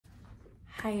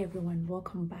Hi everyone,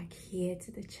 welcome back here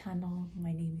to the channel.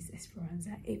 My name is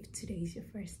Esperanza. If today is your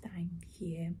first time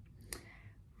here,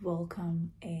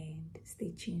 welcome and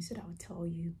stay tuned so that I'll tell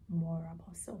you more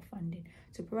about self-funding.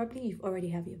 So probably you've already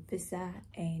have your visa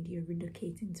and you're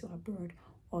relocating to abroad,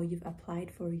 or you've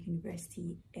applied for a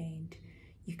university and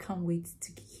you can't wait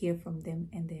to hear from them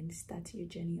and then start your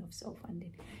journey of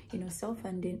self-funding. You know,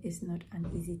 self-funding is not an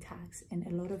easy task, and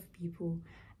a lot of people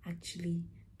actually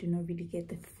do not really get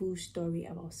the full story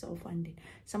about self-funding.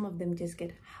 Some of them just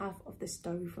get half of the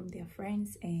story from their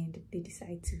friends and they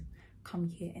decide to come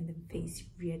here and then face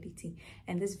reality.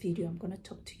 And this video, I'm going to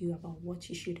talk to you about what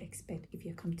you should expect if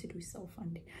you come to do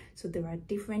self-funding. So there are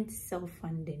different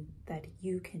self-funding that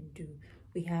you can do.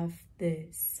 We have the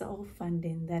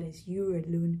self-funding that is you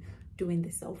alone doing the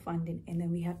self-funding, and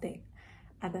then we have the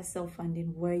other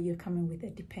self-funding where you're coming with a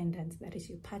dependent, that is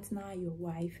your partner, your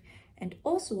wife, and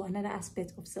also another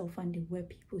aspect of self-funding where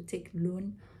people take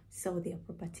loan, sell their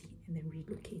property, and then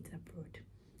relocate abroad.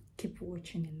 Keep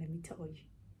watching and let me tell you.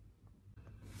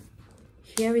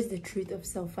 Here is the truth of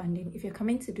self-funding. If you're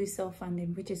coming to do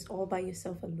self-funding, which is all by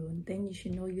yourself alone, then you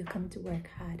should know you're coming to work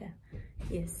harder.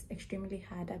 Yes, extremely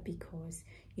harder, because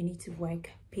you need to work,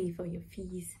 pay for your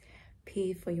fees,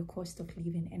 pay for your cost of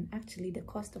living. And actually the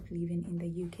cost of living in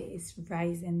the UK is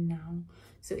rising now.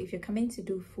 So if you're coming to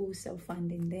do full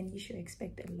self-funding, then you should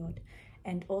expect a lot.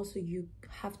 And also you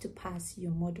have to pass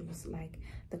your modules, like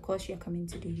the course you're coming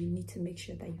to do, you need to make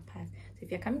sure that you pass. So if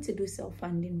you're coming to do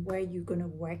self-funding where you're going to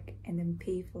work and then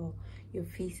pay for your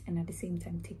fees and at the same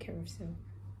time take care of yourself,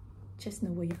 just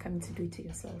know what you're coming to do to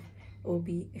yourself. It will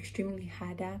be extremely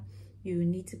harder. You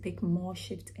need to pick more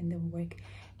shifts and then work.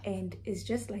 And it's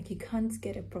just like you can't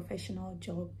get a professional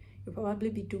job. You'll probably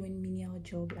be doing menial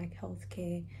job like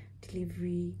healthcare,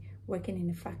 delivery, working in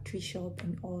a factory shop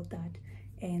and all that.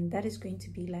 And that is going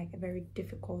to be like a very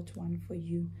difficult one for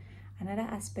you. Another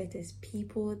aspect is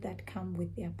people that come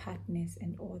with their partners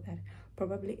and all that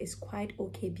probably is quite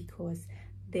okay, because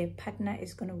their partner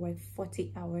is going to work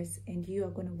 40 hours and you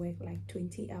are going to work like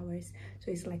 20 hours.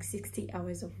 So it's like 60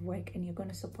 hours of work and you're going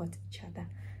to support each other.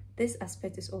 This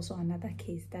aspect is also another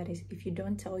case. That is, if you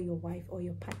don't tell your wife or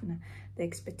your partner the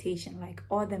expectation, like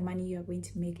all the money you're going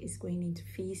to make is going into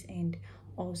fees and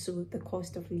also the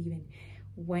cost of living.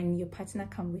 When your partner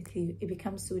comes with you, it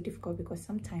becomes so difficult, because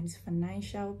sometimes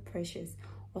financial pressures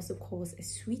also cause a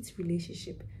sweet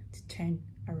relationship to turn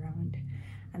around.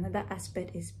 Another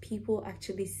aspect is people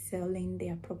actually selling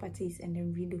their properties and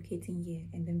then relocating here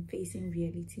and then facing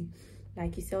reality.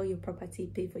 Like you sell your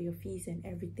property, pay for your fees and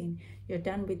everything, you're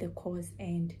done with the course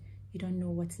and you don't know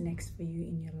what's next for you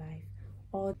in your life.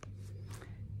 Or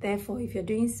therefore, if you're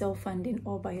doing self-funding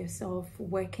all by yourself,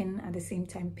 working at the same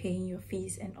time, paying your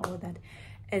fees and all that,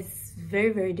 it's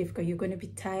very, very difficult. You're going to be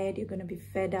tired, you're going to be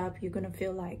fed up, you're going to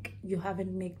feel like you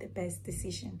haven't made the best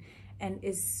decision. And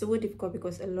it's so difficult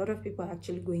because a lot of people are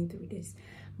actually going through this.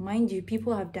 Mind you,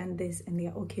 people have done this and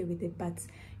they're okay with it, but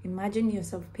imagine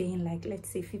yourself paying like, let's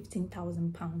say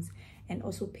 £15,000 and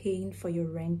also paying for your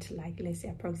rent, like let's say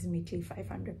approximately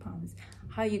 £500.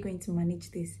 How are you going to manage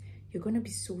this? You're going to be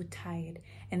so tired.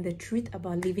 And the truth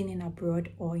about living in abroad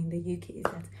or in the UK is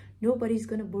that nobody's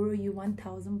going to borrow you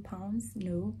 £1,000.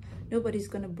 No, nobody's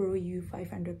going to borrow you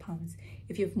 £500.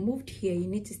 If you've moved here, you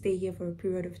need to stay here for a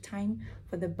period of time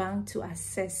for the bank to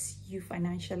assess you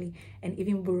financially and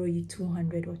even borrow you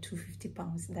 £200 or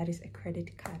 £250. That is a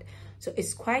credit card. So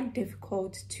it's quite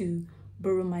difficult to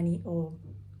borrow money or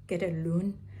get a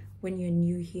loan when you're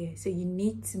new here. So you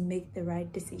need to make the right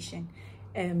decision.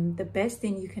 The best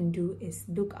thing you can do is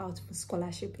look out for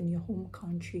scholarship in your home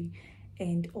country,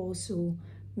 and also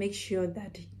make sure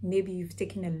that maybe you've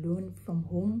taken a loan from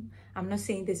home. I'm not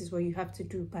saying this is what you have to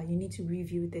do, but you need to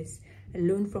review this. A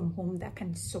loan from home that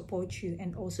can support you,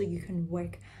 and also you can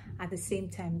work at the same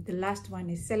time. The last one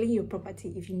is selling your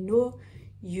property. If you know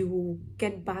you will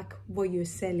get back what you're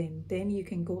selling, then you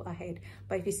can go ahead.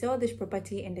 But if you sell this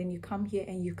property and then you come here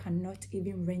and you cannot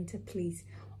even rent a place,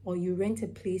 or you rent a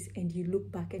place and you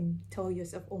look back and tell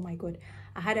yourself, oh my God,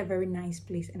 I had a very nice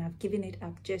place and I've given it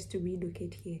up just to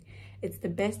relocate here. It's the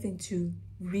best thing to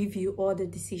review all the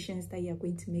decisions that you're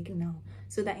going to make now,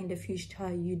 so that in the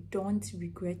future you don't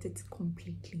regret it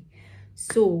completely.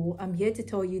 So I'm here to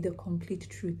tell you the complete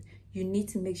truth. You need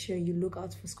to make sure you look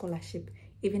out for scholarship,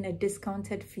 even a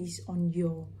discounted fees on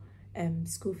your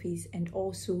school fees, and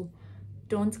also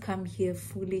don't come here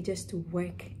fully just to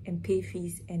work and pay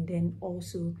fees and then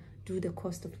also do the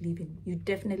cost of living. You're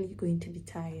definitely going to be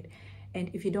tired.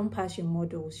 And if you don't pass your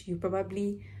models, you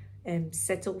probably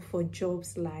settle for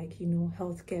jobs like, you know,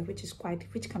 healthcare,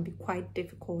 which can be quite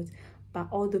difficult. but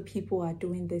other people are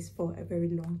doing this for a very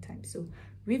long time. So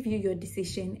review your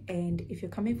decision, and if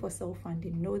you're coming for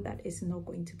self-funding, know that it's not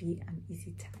going to be an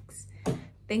easy task.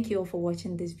 Thank you all for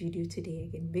watching this video today.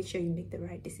 Again, make sure you make the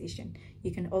right decision.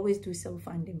 You can always do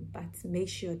self-funding, but make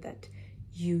sure that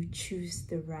you choose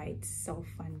the right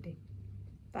self-funding.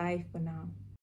 Bye for now.